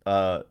Lee,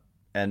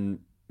 and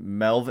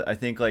Melvin. I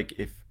think like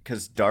if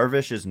because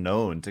Darvish is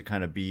known to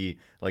kind of be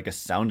like a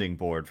sounding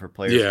board for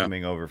players Yeah.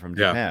 coming over from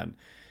Yeah. Japan,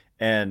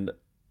 and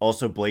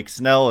also Blake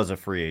Snell is a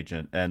free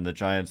agent, and the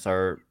Giants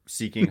are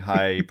seeking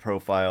high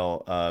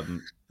profile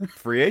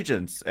free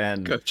agents,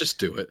 and Just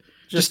do it.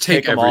 Just just take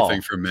take them everything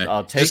all. from me.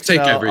 I'll Just take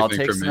take Snell. I'll everything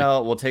take from me.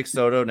 Snell. We'll take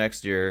Soto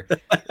next year.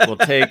 We'll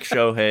take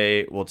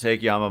Shohei. We'll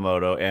take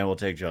Yamamoto, and we'll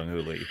take Jung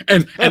Hoo Lee.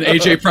 And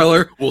AJ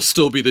Preller will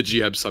still be the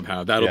GM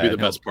somehow. That'll Yeah, be the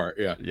and he'll. best part.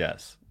 Yeah.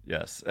 Yes,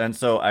 yes. And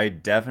so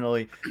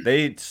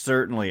they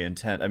certainly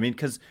intend. I mean,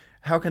 because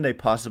how can they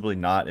possibly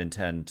not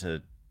intend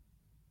to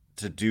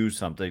do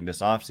something this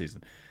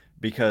offseason?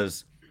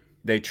 Because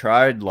they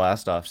tried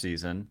last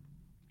offseason,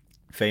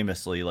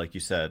 famously, like you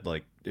said,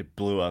 like it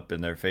blew up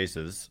in their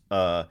faces.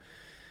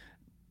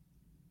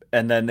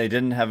 And then they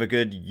didn't have a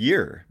good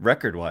year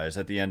record wise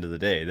at the end of the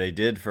day. They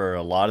did for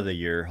a lot of the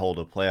year hold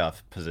a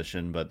playoff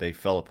position, but they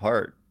fell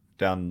apart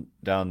down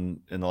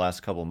in the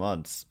last couple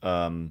months.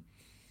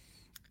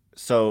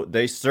 So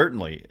they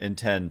certainly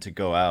intend to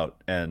go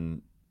out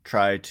and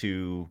try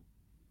to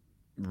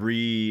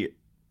re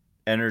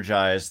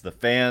energize the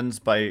fans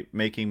by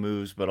making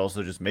moves, but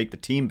also just make the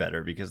team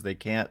better because they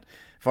can't.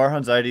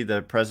 Farhan Zaidi,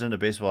 the president of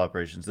baseball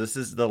operations, this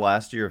is the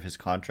last year of his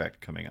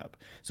contract coming up.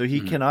 So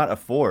he Mhm. cannot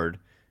afford,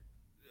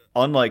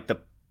 unlike the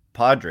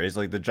Padres,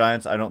 like the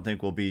Giants, I don't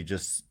think will be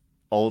just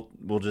all,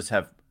 will just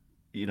have,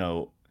 you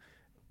know,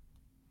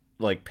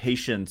 like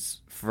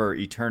patience for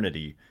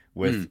eternity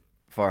with Mm.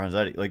 Farhan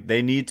Zaidi. Like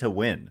they need to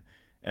win,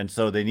 and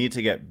so they need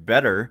to get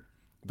better,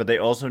 but they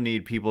also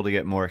need people to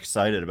get more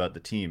excited about the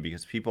team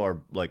because people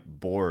are like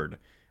bored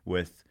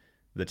with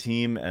the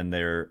team and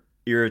they're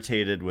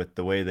irritated with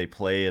the way they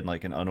play in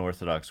like an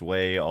unorthodox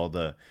way.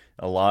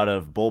 A lot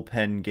of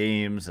bullpen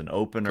games and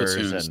openers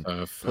Platoon and stuff and all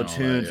that.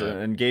 platoons, Yeah.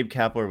 and Gabe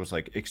Kapler was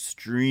like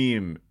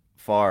extreme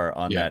far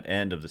on Yeah. that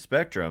end of the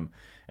spectrum.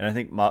 And I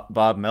think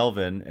Bob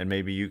Melvin, and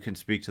maybe you can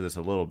speak to this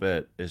a little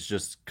bit, is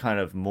just kind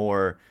of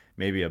more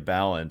maybe a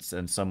balance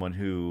and someone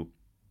who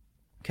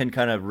can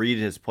kind of read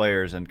his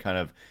players and kind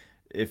of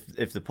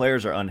if the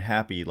players are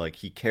unhappy, like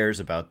he cares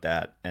about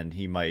that and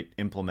he might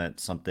implement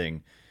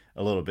something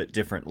a little bit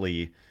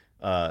differently,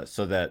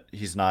 so that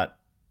he's not,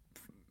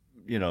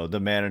 the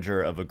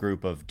manager of a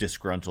group of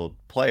disgruntled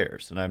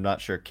players. And I'm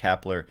not sure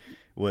Kapler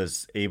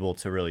was able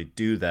to really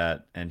do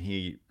that. And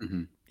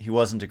Mm-hmm. he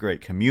wasn't a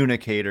great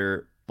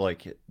communicator.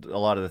 Like, a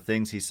lot of the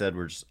things he said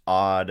were just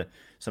odd.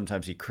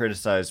 Sometimes he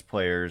criticized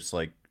players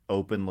like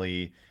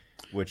openly,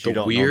 which The you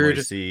don't normally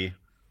weird. see.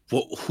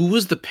 Well, who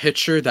was the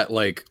pitcher that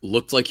like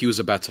looked like he was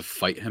about to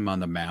fight him on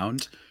the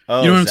mound? You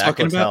know Oh, what I'm Zach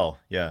talking about? Littell.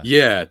 Yeah.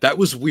 Yeah, that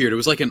was weird. It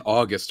was like in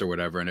August or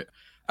whatever, and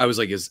I was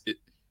like, is he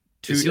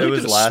like gonna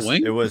It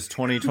swing? was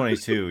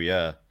 2022.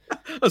 Yeah.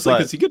 I was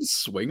like, is But he gonna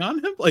swing on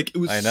him? Like it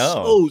was I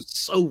know.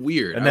 so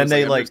weird. And I then was like,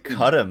 they I've never like seen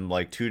cut that. him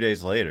like 2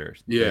 days later.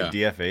 They Yeah,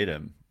 DFA'd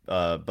him.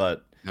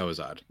 But that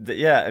was odd.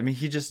 yeah, I mean,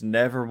 he just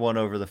never won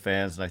over the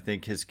fans, and I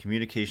think his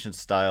communication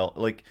style,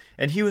 like,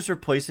 and he was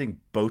replacing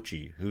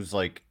Bochy, who's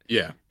like,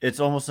 Yeah.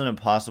 it's almost an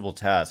impossible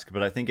task.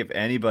 But I think if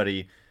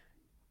anybody,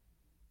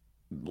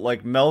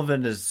 like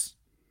Melvin, is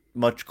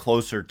much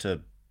closer to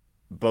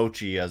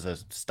Bochy as a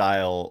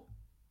style,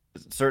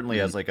 certainly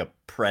Hmm. as like a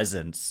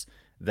presence,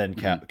 than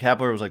Hmm.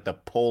 Kapler was like the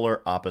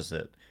polar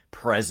opposite,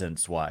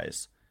 presence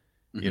wise.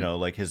 Hmm.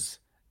 Like his,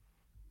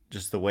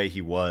 just the way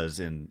he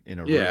was in a Yeah,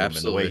 room, and the way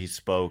absolutely. he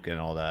spoke and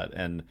all that.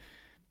 And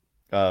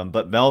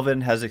but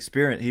Melvin has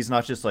experience. He's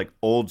not just like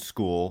old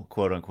school,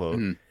 quote unquote.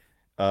 Hmm.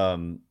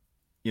 Um,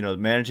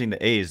 Managing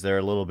the A's, they're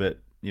a little bit,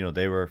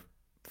 they were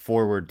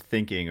forward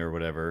thinking or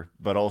whatever,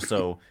 but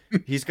also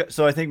he's got.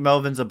 So I think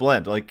Melvin's a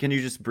blend. Like, can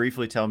you just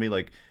briefly tell me,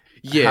 like,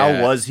 how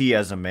Yeah, was he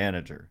as a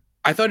manager?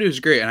 I thought he was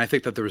great, and I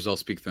think that the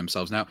results speak for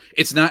themselves. Now,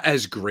 it's not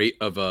as great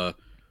of a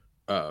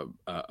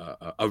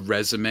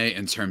resume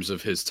in terms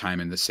of his time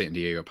in the San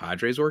Diego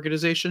Padres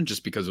organization,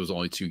 just because it was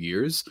only 2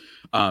 years.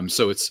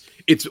 So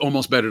it's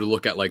almost better to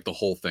look at like the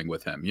whole thing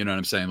with him. You know what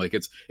I'm saying? Like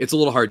it's a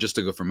little hard just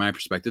to go from my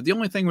perspective. The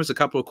only thing was a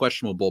couple of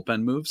questionable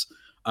bullpen moves,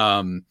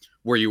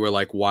 where you were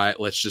like, why?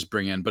 Let's just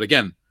bring in. But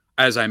again,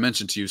 as I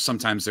mentioned to you,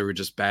 sometimes they were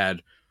just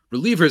bad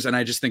relievers, and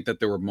I just think that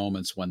there were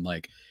moments when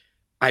like.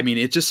 I mean,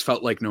 it just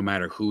felt like no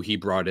matter who he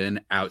brought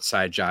in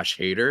outside Josh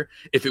Hader,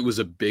 if it was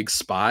a big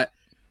spot,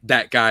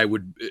 that guy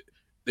would.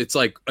 It's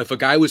like if a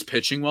guy was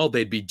pitching well,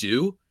 they'd be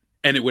due,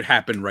 and it would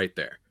happen right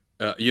there.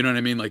 You know what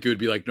I mean? Like it would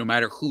be like no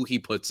matter who he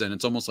puts in,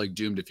 it's almost like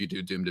doomed if you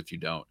do, doomed if you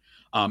don't.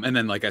 And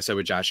then, like I said,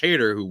 with Josh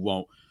Hader, who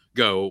won't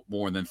go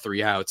more than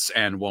 3 outs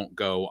and won't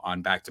go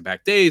on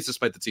back-to-back days,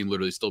 despite the team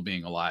literally still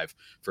being alive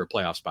for a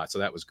playoff spot. So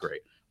that was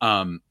great.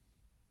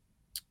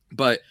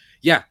 But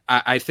yeah,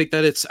 I think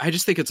that I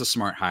just think it's a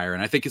smart hire,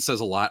 and I think it says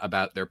a lot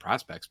about their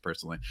prospects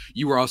personally.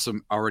 You were also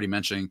already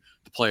mentioning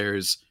the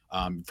players,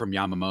 from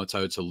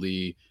Yamamoto to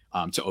Lee,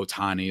 to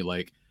Otani.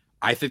 Like,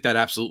 I think that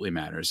absolutely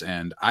matters.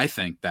 And I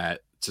think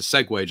that to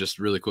segue just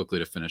really quickly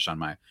to finish on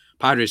my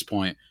Padres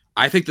point,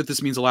 I think that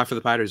this means a lot for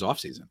the Padres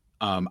offseason.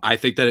 I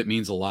think that it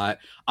means a lot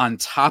on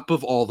top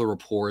of all the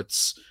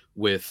reports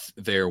with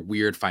their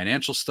weird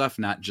financial stuff,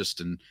 not just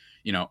in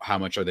how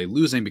much are they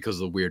losing because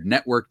of the weird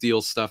network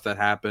deal stuff that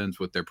happens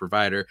with their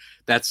provider.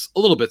 That's a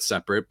little bit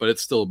separate, but it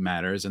still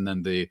matters. And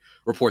then the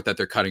report that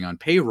they're cutting on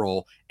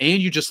payroll,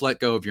 and you just let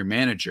go of your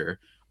manager,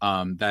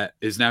 that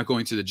is now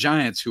going to the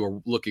Giants, who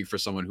are looking for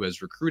someone who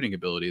has recruiting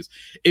abilities.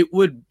 It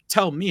would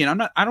tell me,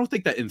 and I don't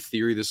think that in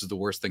theory this is the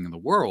worst thing in the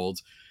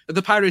world, that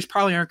the Padres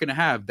probably aren't going to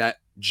have that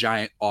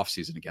giant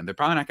offseason again. They're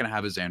probably not going to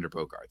have a Xander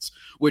Bogaerts,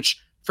 which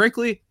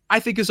frankly, I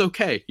think is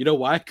okay. You know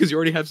why? Because you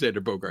already have Xander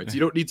Bogaerts. You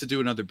don't need to do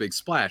another big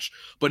splash.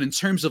 But in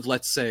terms of,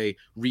 let's say,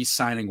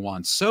 re-signing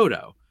Juan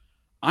Soto,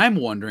 I'm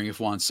wondering if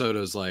Juan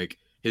Soto's like,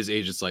 his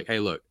agent's like, hey,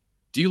 look,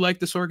 do you like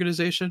this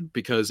organization?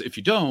 Because if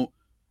you don't,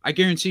 I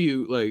guarantee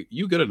you, like,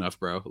 you good enough,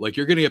 bro. Like,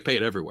 you're gonna get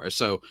paid everywhere.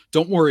 So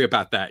don't worry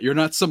about that. You're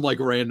not some like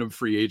random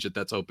free agent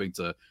that's hoping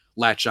to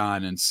latch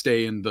on and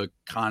stay in the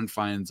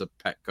confines of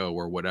Petco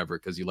or whatever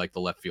because you like the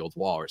left field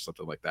wall or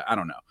something like that. I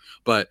don't know.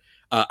 But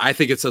I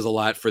think it says a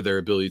lot for their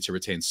ability to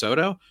retain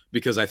Soto,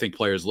 because I think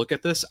players look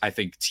at this. I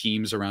think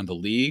teams around the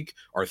league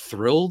are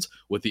thrilled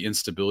with the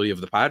instability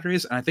of the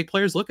Padres. And I think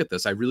players look at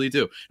this. I really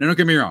do. Now, don't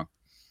get me wrong.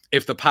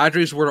 If the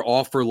Padres were to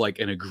offer like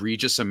an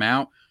egregious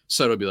amount,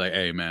 Soto would be like,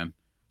 hey, man,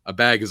 a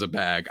bag is a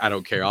bag. I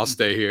don't care. I'll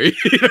stay here. You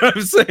know what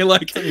I'm saying?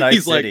 Like, It's a nice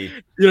he's like, city.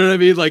 you know what I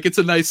mean? Like, it's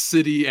a nice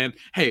city. And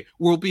hey,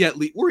 we'll be at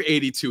least, we're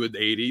 82 and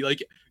 80.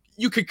 Like,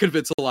 you could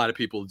convince a lot of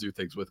people to do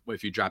things with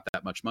if you drop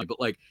that much money. But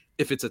like,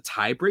 if it's a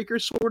tiebreaker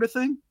sort of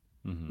thing,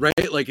 Hmm.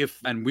 right? Like if,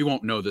 and we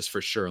won't know this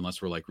for sure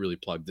unless we're like really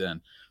plugged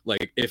in.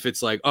 Like if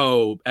it's like,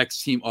 oh,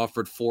 X team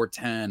offered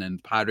 410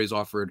 and Padres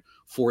offered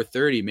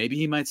 430, maybe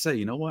he might say,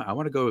 you know what, I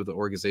want to go with the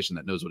organization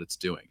that knows what it's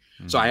doing.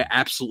 So I Hmm.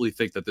 absolutely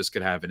think that this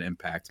could have an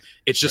impact.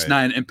 It's just Right.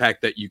 not an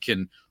impact that you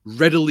can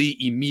readily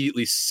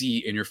immediately see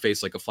in your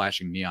face like a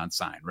flashing neon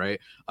sign,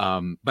 right?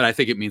 But I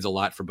think it means a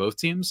lot for both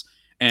teams.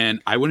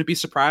 And I wouldn't be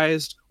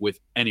surprised with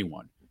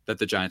anyone that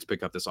the Giants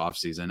pick up this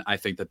offseason. I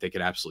think that they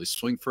could absolutely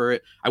swing for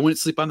it. I wouldn't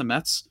sleep on the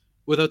Mets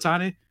with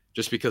Otani,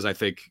 just because I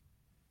think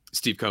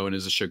Steve Cohen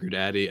is a sugar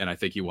daddy, and I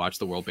think he watched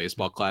the World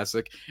Baseball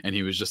Classic, and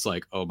he was just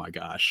like, "Oh my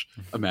gosh,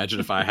 imagine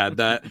if I had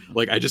that!"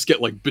 Like, I just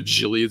get like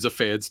bajillions of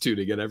fans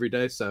tuning in every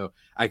day, so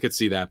I could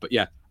see that. But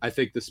yeah, I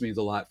think this means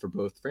a lot for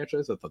both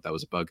franchises. I thought that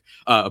was a bug.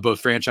 Both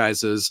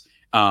franchises.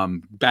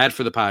 Bad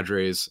for the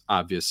Padres,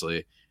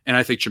 obviously, and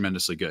I think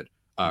tremendously good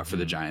for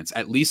the Giants.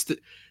 At least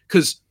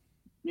because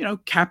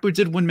Capu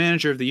did win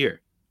Manager of the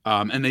Year.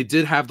 And they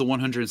did have the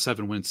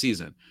 107 win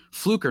season.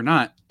 Fluke or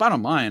not,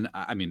 bottom line,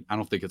 I mean, I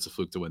don't think it's a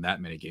fluke to win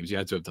that many games. You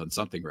had to have done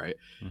something right.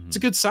 It's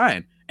a good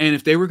sign. And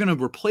if they were going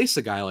to replace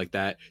a guy like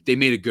that, they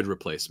made a good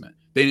replacement.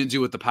 They didn't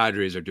do what the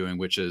Padres are doing,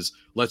 which is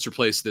let's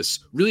replace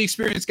this really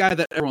experienced guy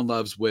that everyone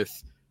loves with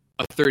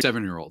a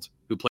 37-year-old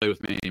who played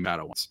with Manny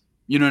Machado once.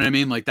 You know what I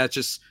mean? Like, that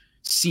just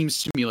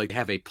seems to me like they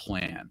have a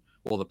plan.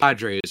 Well, the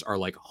Padres are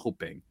like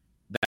hoping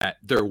that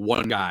their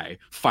one guy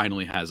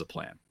finally has a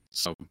plan.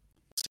 So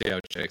let's see how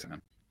it shakes out.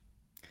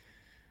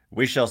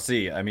 We shall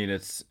see. I mean,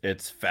 it's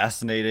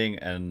fascinating,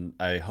 and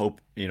I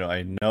hope,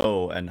 I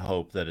know and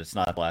hope that it's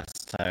not the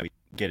last time we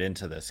get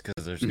into this,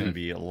 because there's going to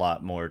be a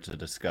lot more to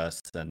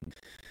discuss, and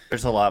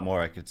there's a lot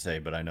more I could say,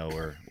 but I know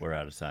we're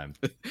out of time.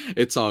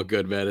 It's all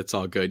good, man. It's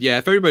all good. Yeah,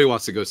 if everybody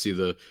wants to go see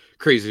the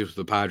crazies with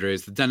the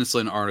Padres, the Dennis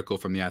Lin article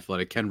from The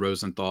Athletic, Ken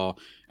Rosenthal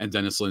and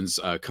Dennis Lin's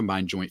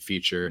combined joint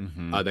feature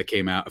that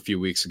came out a few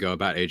weeks ago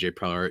about AJ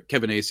Preller,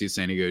 Kevin Acee,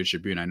 San Diego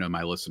Tribune. I know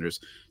my listeners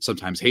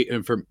sometimes hate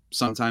him for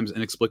sometimes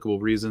inexplicable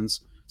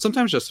reasons,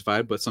 sometimes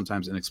justified, but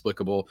sometimes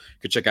inexplicable.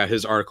 You could check out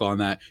his article on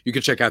that. You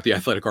could check out the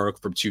Athletic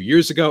article from 2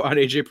 years ago on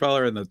AJ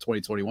Preller and the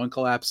 2021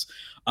 collapse.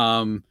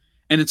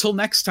 And until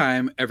next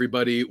time,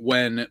 everybody,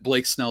 when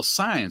Blake Snell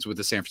signs with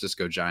the San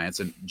Francisco Giants,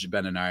 and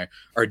Ben and I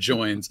are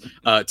joined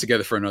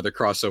together for another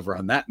crossover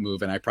on that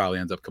move, and I probably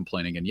end up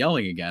complaining and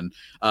yelling again.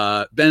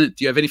 Ben, do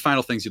you have any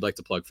final things you'd like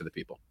to plug for the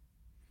people?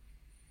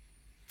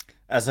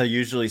 As I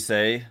usually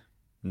say,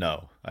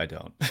 no, I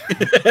don't.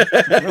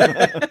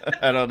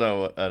 I don't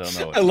know.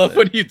 I love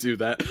when you do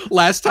that.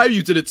 Last time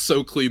you did it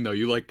so clean, though.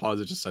 You like paused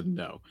and just said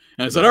no.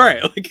 And I said, all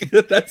right, like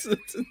that's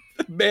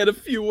man, a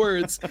few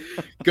words.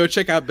 Go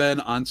check out Ben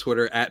on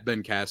Twitter at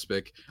Ben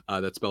Kaspick.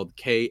 That's spelled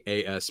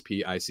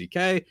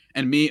Kaspick.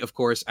 And me, of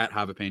course, at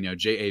Javapeno,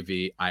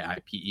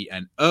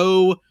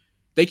 Javiipeno.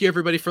 Thank you,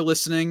 everybody, for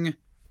listening.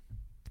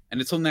 And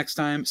until next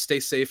time, stay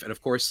safe. And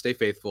of course, stay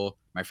faithful.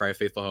 My Friday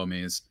Faithful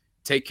homies.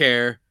 Take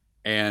care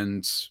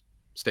and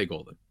stay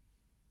golden.